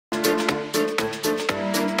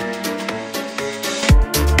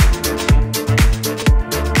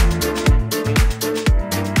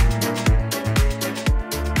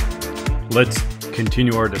let's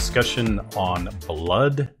continue our discussion on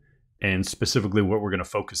blood, and specifically what we're going to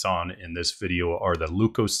focus on in this video are the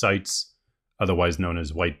leukocytes, otherwise known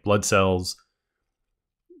as white blood cells,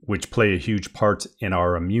 which play a huge part in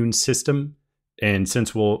our immune system. And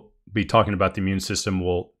since we'll be talking about the immune system,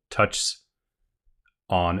 we'll touch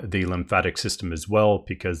on the lymphatic system as well,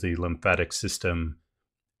 because the lymphatic system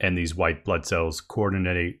and these white blood cells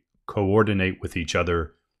coordinate with each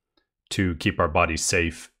other to keep our bodies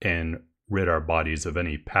safe and rid our bodies of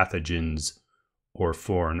any pathogens or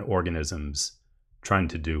foreign organisms trying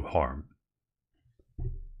to do harm.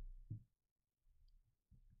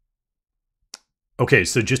 Okay,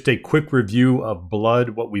 so just a quick review of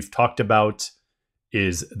blood. What we've talked about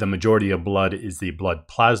is the majority of blood is the blood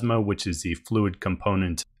plasma, which is the fluid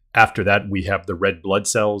component. After that, we have the red blood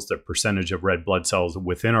cells. The percentage of red blood cells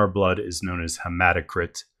within our blood is known as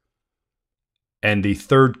hematocrit. And the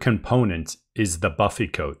third component is the buffy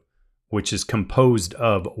coat, which is composed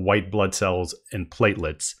of white blood cells and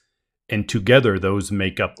platelets. And together, those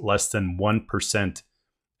make up less than 1%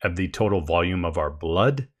 of the total volume of our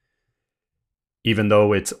blood. Even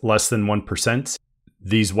though it's less than 1%,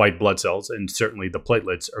 these white blood cells, and certainly the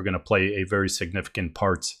platelets, are going to play a very significant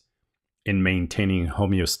part in maintaining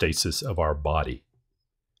homeostasis of our body.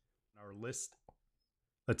 Our list,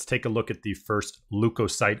 let's take a look at the first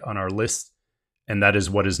leukocyte on our list, and that is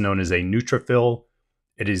what is known as a neutrophil.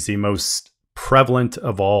 It is the most prevalent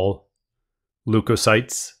of all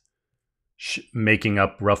leukocytes, making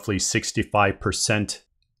up roughly 65%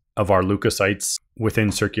 of our leukocytes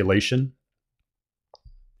within circulation.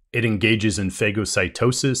 It engages in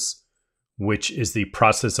phagocytosis, which is the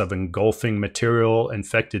process of engulfing material,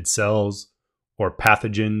 infected cells, or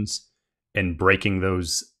pathogens, and breaking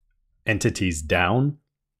those entities down.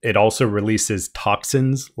 It also releases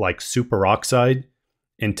toxins like superoxide.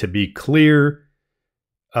 And to be clear,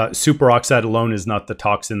 superoxide alone is not the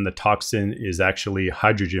toxin. The toxin is actually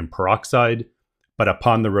hydrogen peroxide. But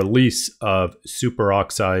upon the release of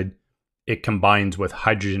superoxide, it combines with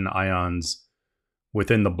hydrogen ions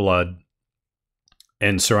within the blood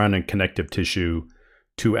and surrounding connective tissue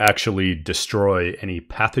to actually destroy any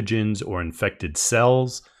pathogens or infected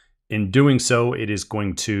cells. In doing so, it is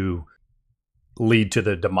going to lead to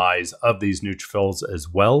the demise of these neutrophils as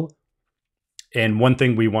well. And one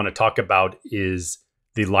thing we want to talk about is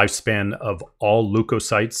the lifespan of all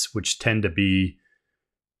leukocytes, which tend to be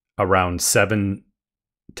around 7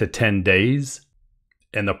 to 10 days.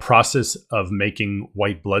 And the process of making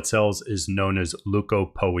white blood cells is known as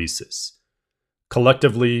leukopoiesis.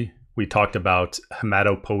 Collectively, we talked about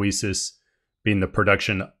hematopoiesis being the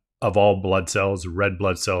production of all blood cells, red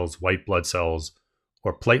blood cells, white blood cells,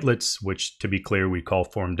 or platelets, which, to be clear, we call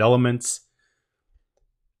formed elements.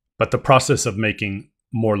 But the process of making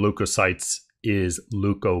more leukocytes is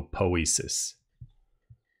leukopoiesis.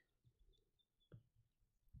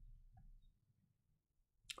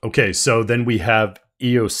 Okay, so then we have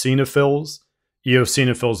eosinophils.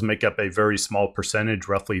 Eosinophils make up a very small percentage,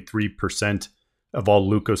 roughly 3% of all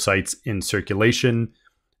leukocytes in circulation.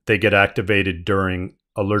 They get activated during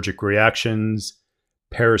allergic reactions,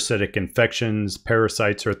 parasitic infections.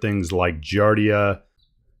 Parasites are things like Giardia,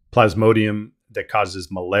 Plasmodium that causes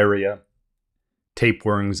malaria,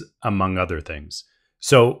 tapeworms, among other things.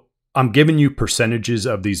 So I'm giving you percentages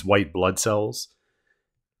of these white blood cells.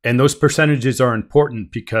 And those percentages are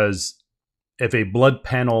important because if a blood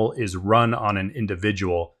panel is run on an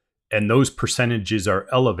individual and those percentages are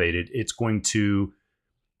elevated, it's going to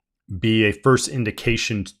be a first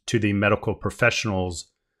indication to the medical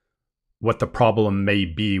professionals what the problem may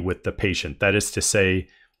be with the patient. That is to say,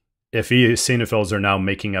 if eosinophils are now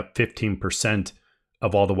making up 15%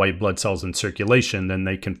 of all the white blood cells in circulation, then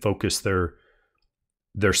they can focus their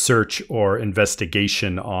search or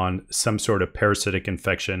investigation on some sort of parasitic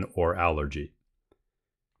infection or allergy.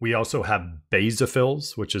 We also have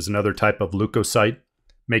basophils, which is another type of leukocyte,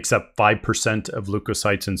 makes up 5% of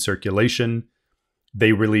leukocytes in circulation.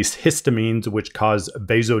 They release histamines, which cause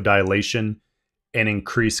vasodilation and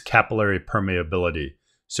increase capillary permeability.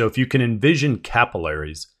 So if you can envision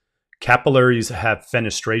capillaries have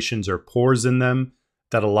fenestrations or pores in them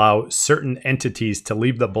that allow certain entities to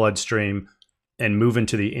leave the bloodstream and move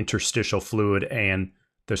into the interstitial fluid and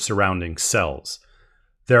the surrounding cells.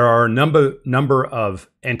 There are a number of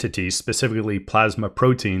entities, specifically plasma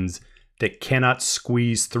proteins, that cannot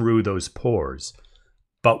squeeze through those pores.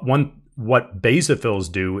 But what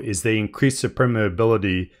basophils do is they increase the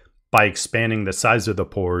permeability by expanding the size of the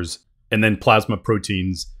pores, and then plasma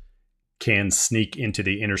proteins can sneak into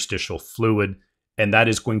the interstitial fluid, and that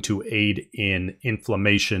is going to aid in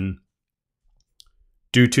inflammation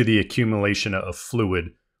due to the accumulation of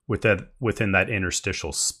fluid within that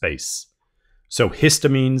interstitial space. So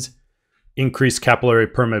histamines increase capillary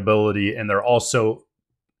permeability, and they're also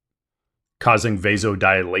causing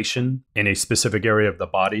vasodilation in a specific area of the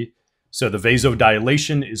body. So the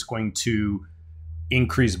vasodilation is going to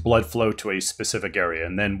increase blood flow to a specific area.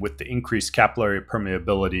 And then with the increased capillary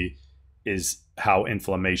permeability is how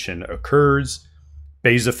inflammation occurs.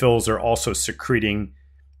 Basophils are also secreting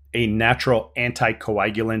a natural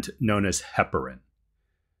anticoagulant known as heparin.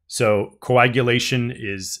 So coagulation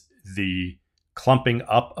is the clumping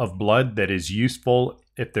up of blood that is useful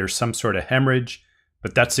if there's some sort of hemorrhage,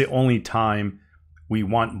 but that's the only time we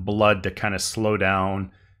want blood to kind of slow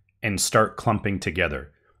down and start clumping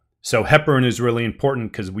together. So heparin is really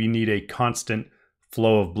important because we need a constant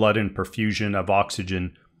flow of blood and perfusion of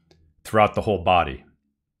oxygen throughout the whole body.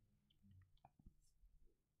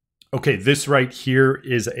 Okay, this right here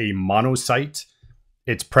is a monocyte.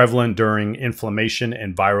 It's prevalent during inflammation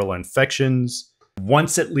and viral infections.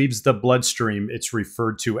 Once it leaves the bloodstream, it's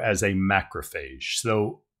referred to as a macrophage.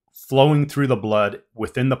 So flowing through the blood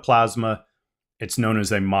within the plasma, it's known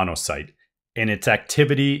as a monocyte. And its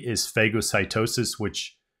activity is phagocytosis,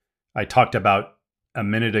 which I talked about a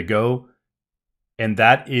minute ago. And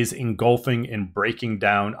that is engulfing and breaking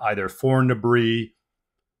down either foreign debris,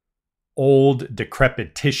 old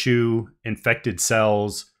decrepit tissue, infected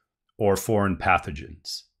cells, or foreign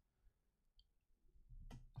pathogens.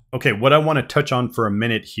 Okay, what I want to touch on for a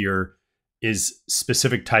minute here is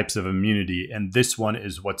specific types of immunity, and this one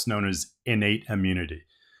is what's known as innate immunity.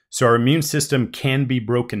 So our immune system can be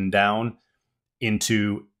broken down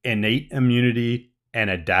into innate immunity and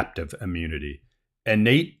adaptive immunity.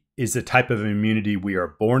 Innate is the type of immunity we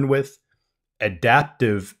are born with.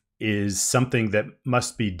 Adaptive is something that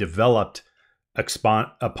must be developed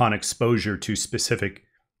upon exposure to specific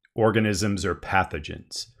organisms or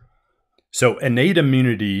pathogens. So innate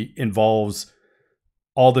immunity involves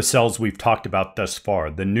all the cells we've talked about thus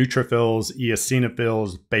far: the neutrophils,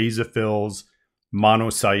 eosinophils, basophils,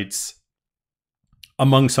 monocytes,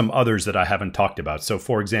 among some others that I haven't talked about. So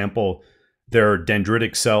for example, there are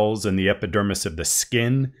dendritic cells in the epidermis of the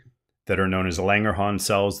skin that are known as Langerhans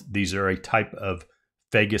cells. These are a type of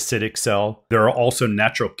phagocytic cell. There are also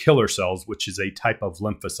natural killer cells, which is a type of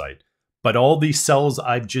lymphocyte. But all these cells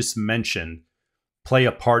I've just mentioned play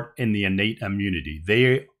a part in the innate immunity.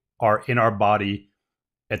 They are in our body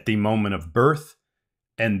at the moment of birth,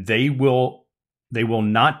 and they will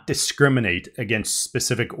not discriminate against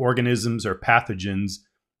specific organisms or pathogens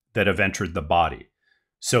that have entered the body.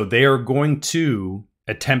 So they are going to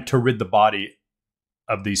attempt to rid the body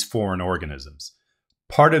of these foreign organisms.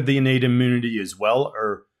 Part of the innate immunity as well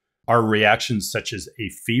are reactions such as a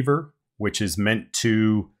fever, which is meant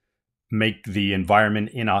to make the environment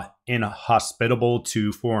inhospitable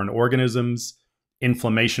to foreign organisms.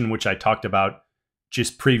 Inflammation, which I talked about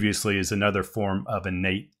just previously, is another form of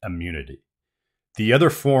innate immunity. The other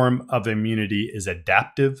form of immunity is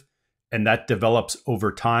adaptive, and that develops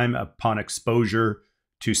over time upon exposure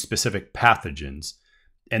to specific pathogens.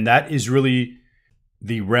 And that is really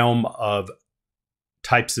the realm of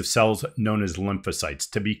types of cells known as lymphocytes.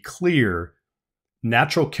 To be clear,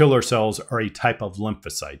 natural killer cells are a type of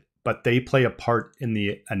lymphocyte, but they play a part in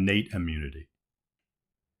the innate immunity.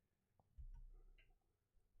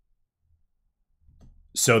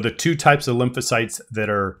 So the two types of lymphocytes that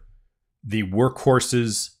are the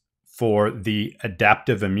workhorses for the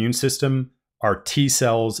adaptive immune system are T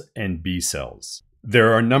cells and B cells.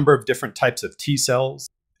 There are a number of different types of T cells.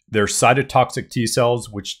 There are cytotoxic T cells,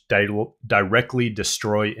 which directly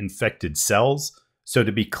destroy infected cells. So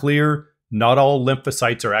to be clear, not all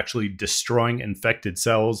lymphocytes are actually destroying infected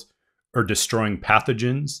cells or destroying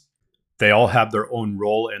pathogens. They all have their own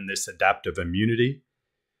role in this adaptive immunity.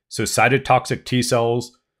 So cytotoxic T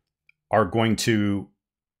cells are going to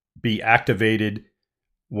be activated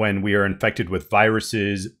when we are infected with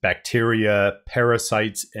viruses, bacteria,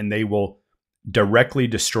 parasites, and they will directly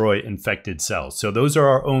destroy infected cells. So those are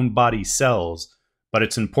our own body cells, but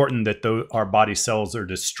it's important that our body cells are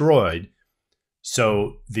destroyed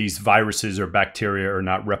so these viruses or bacteria are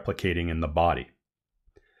not replicating in the body.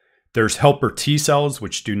 There's helper T cells,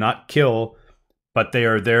 which do not kill, but they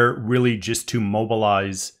are there really just to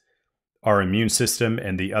mobilize our immune system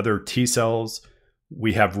and the other T cells.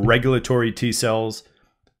 We have regulatory T cells,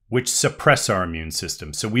 which suppress our immune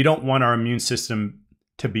system. So we don't want our immune system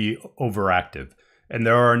to be overactive. And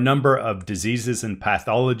there are a number of diseases and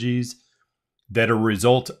pathologies that are a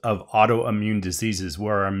result of autoimmune diseases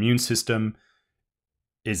where our immune system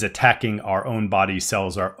is attacking our own body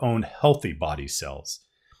cells, our own healthy body cells.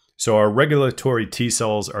 So our regulatory T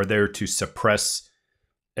cells are there to suppress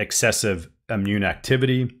excessive immune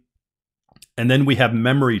activity. And then we have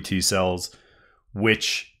memory T cells,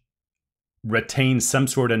 which retain some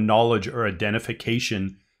sort of knowledge or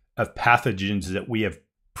identification of pathogens that we have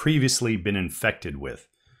previously been infected with.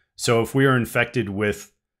 So if we are infected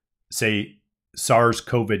with, say,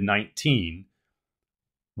 SARS-CoV-19,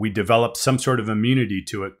 we develop some sort of immunity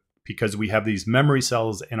to it because we have these memory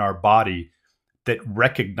cells in our body that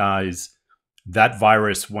recognize that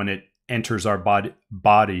virus when it enters our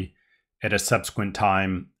body at a subsequent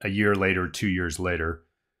time, a year later, 2 years later.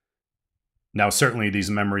 Now, certainly these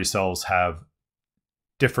memory cells have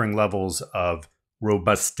differing levels of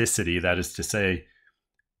robusticity. That is to say,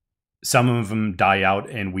 some of them die out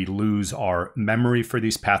and we lose our memory for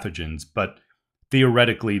these pathogens, but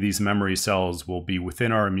theoretically, these memory cells will be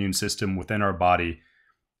within our immune system, within our body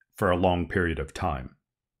for a long period of time.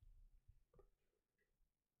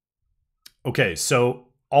 Okay, so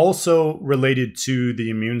also related to the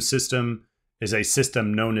immune system is a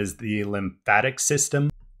system known as the lymphatic system,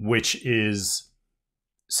 which is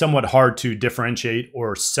somewhat hard to differentiate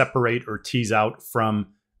or separate or tease out from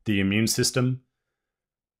the immune system.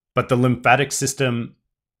 But the lymphatic system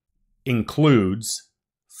includes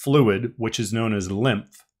fluid, which is known as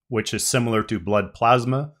lymph, which is similar to blood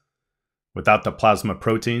plasma without the plasma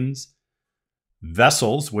proteins,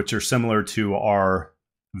 vessels, which are similar to our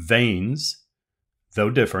veins, though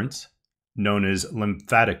different, known as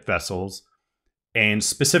lymphatic vessels, and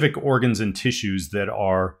specific organs and tissues that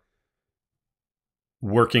are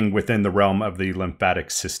working within the realm of the lymphatic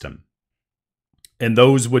system. And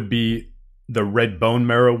those would be the red bone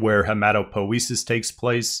marrow, where hematopoiesis takes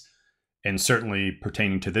place, and certainly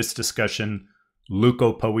pertaining to this discussion,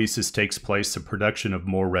 leukopoiesis takes place, the production of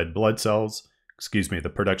more red blood cells,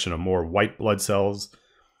 the production of more white blood cells.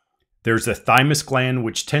 There's a thymus gland,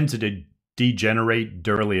 which tends to degenerate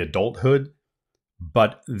during early adulthood,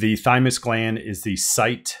 but the thymus gland is the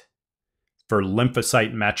site for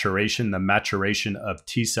lymphocyte maturation, the maturation of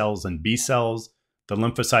T cells and B cells. The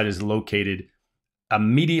lymphocyte is located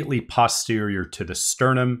immediately posterior to the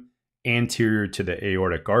sternum, anterior to the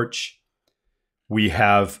aortic arch. We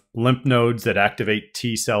have lymph nodes that activate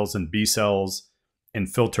T cells and B cells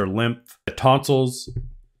and filter lymph. The tonsils,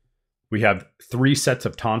 we have 3 sets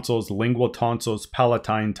of tonsils: lingual tonsils,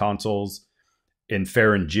 palatine tonsils, and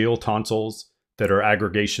pharyngeal tonsils that are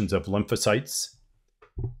aggregations of lymphocytes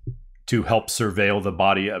to help surveil the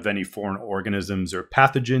body of any foreign organisms or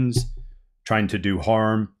pathogens trying to do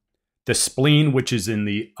harm. The spleen, which is in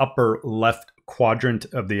the upper left quadrant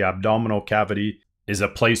of the abdominal cavity, is a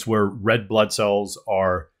place where red blood cells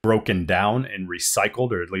are broken down and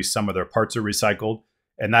recycled, or at least some of their parts are recycled.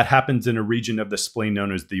 And that happens in a region of the spleen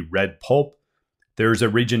known as the red pulp. There's a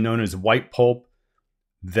region known as white pulp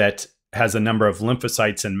that has a number of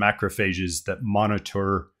lymphocytes and macrophages that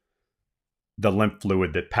monitor the lymph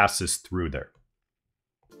fluid that passes through there.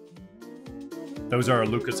 Those are our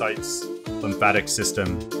leukocytes, lymphatic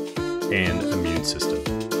system, and immune system.